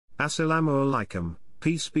Assalamu Alaikum,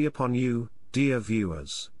 peace be upon you, dear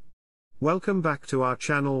viewers. Welcome back to our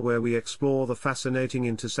channel where we explore the fascinating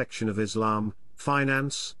intersection of Islam,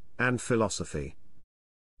 finance, and philosophy.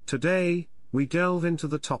 Today, we delve into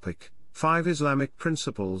the topic, 5 Islamic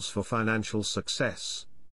Principles for Financial Success.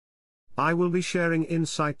 I will be sharing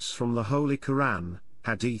insights from the Holy Quran,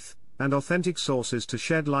 Hadith, and authentic sources to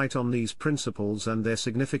shed light on these principles and their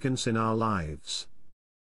significance in our lives.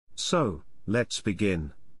 So, let's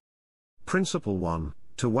begin. Principle 1,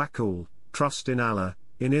 Tawakkul, trust in Allah.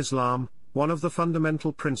 In Islam, one of the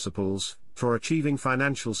fundamental principles for achieving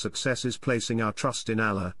financial success is placing our trust in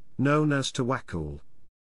Allah, known as Tawakkul.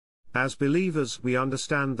 As believers, we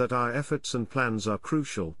understand that our efforts and plans are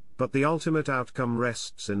crucial, but the ultimate outcome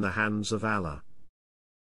rests in the hands of Allah.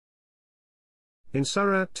 In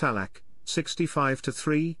Surah Talaq,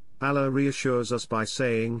 65-3, Allah reassures us by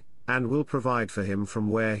saying, "And will provide for him from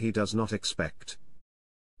where he does not expect."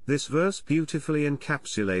 This verse beautifully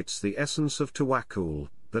encapsulates the essence of Tawakkul,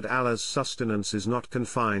 that Allah's sustenance is not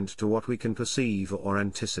confined to what we can perceive or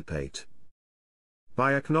anticipate.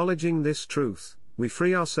 By acknowledging this truth, we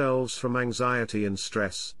free ourselves from anxiety and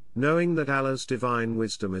stress, knowing that Allah's divine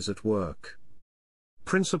wisdom is at work.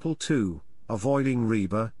 Principle 2, avoiding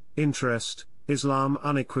Riba, interest. Islam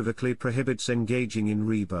unequivocally prohibits engaging in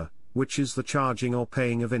Riba, which is the charging or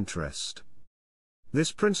paying of interest.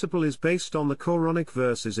 This principle is based on the Quranic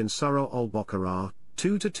verses in Surah Al-Baqarah,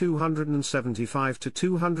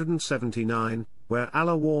 2-275-279, where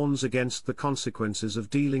Allah warns against the consequences of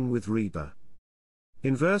dealing with Riba.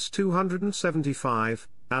 In verse 275,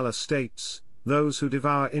 Allah states, "Those who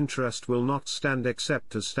devour interest will not stand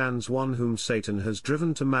except as stands one whom Satan has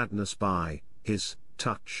driven to madness by his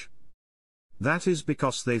touch." That is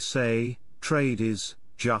because they say, trade is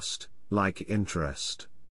just like interest.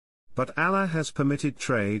 But Allah has permitted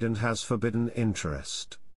trade and has forbidden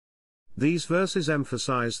interest. These verses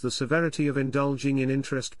emphasize the severity of indulging in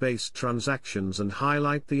interest-based transactions and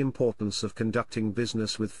highlight the importance of conducting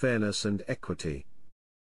business with fairness and equity.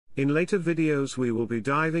 In later videos we will be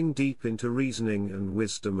diving deep into reasoning and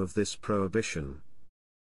wisdom of this prohibition.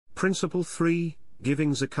 Principle 3,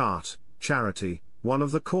 giving Zakat, charity. One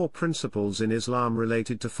of the core principles in Islam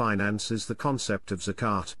related to finance is the concept of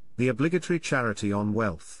Zakat, the obligatory charity on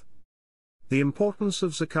wealth. The importance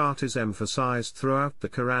of Zakat is emphasized throughout the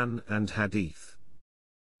Quran and Hadith.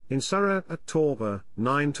 In Surah At-Tawbah,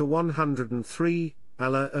 9-103,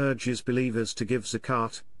 Allah urges believers to give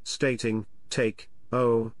Zakat, stating, "Take,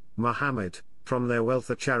 O Muhammad, from their wealth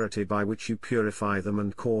a charity by which you purify them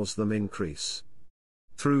and cause them increase."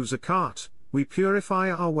 Through Zakat, we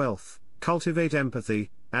purify our wealth, cultivate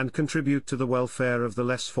empathy, and contribute to the welfare of the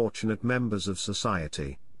less fortunate members of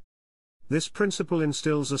society. This principle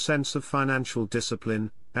instills a sense of financial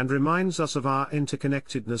discipline, and reminds us of our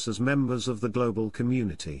interconnectedness as members of the global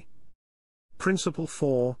community. Principle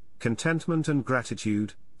 4, contentment and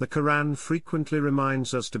gratitude. The Quran frequently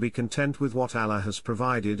reminds us to be content with what Allah has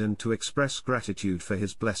provided and to express gratitude for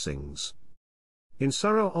His blessings. In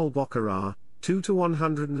Surah Al-Baqarah,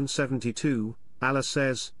 2-172, Allah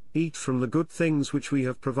says, "Eat from the good things which we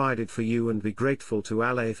have provided for you and be grateful to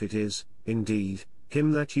Allah if it is, indeed,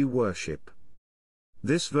 Him that you worship."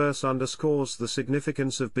 This verse underscores the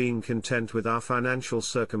significance of being content with our financial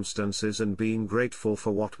circumstances and being grateful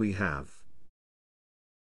for what we have.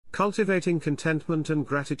 Cultivating contentment and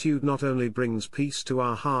gratitude not only brings peace to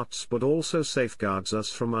our hearts but also safeguards us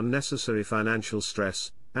from unnecessary financial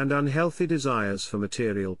stress and unhealthy desires for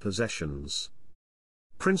material possessions.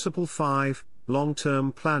 Principle 5,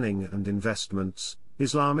 long-term planning and investments.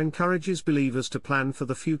 Islam encourages believers to plan for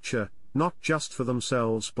the future, not just for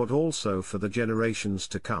themselves but also for the generations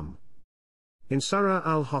to come. In Surah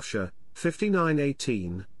Al-Hashr,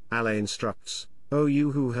 59-18, Allah instructs, "O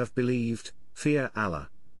you who have believed, fear Allah.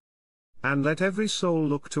 And let every soul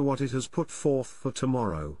look to what it has put forth for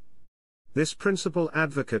tomorrow." This principle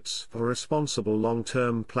advocates for responsible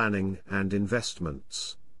long-term planning and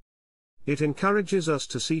investments. It encourages us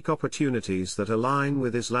to seek opportunities that align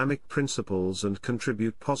with Islamic principles and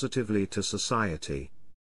contribute positively to society.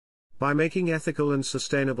 By making ethical and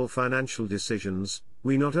sustainable financial decisions,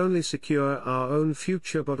 we not only secure our own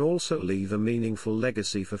future but also leave a meaningful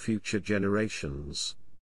legacy for future generations.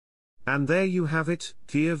 And there you have it,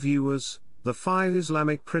 dear viewers, the 5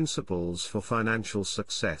 Islamic principles for financial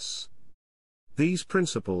success. These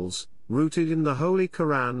principles, rooted in the Holy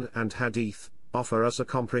Quran and Hadith, offer us a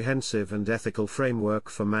comprehensive and ethical framework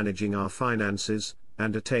for managing our finances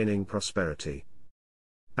and attaining prosperity.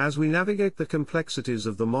 As we navigate the complexities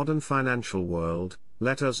of the modern financial world,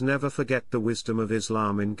 let us never forget the wisdom of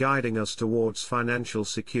Islam in guiding us towards financial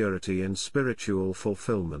security and spiritual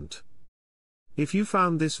fulfillment. If you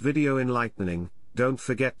found this video enlightening, don't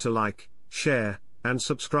forget to like, share, and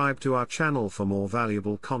subscribe to our channel for more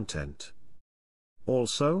valuable content.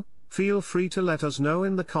 Also, feel free to let us know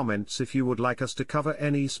in the comments if you would like us to cover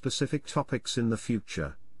any specific topics in the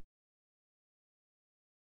future.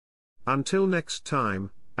 Until next time,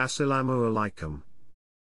 Assalamu Alaikum.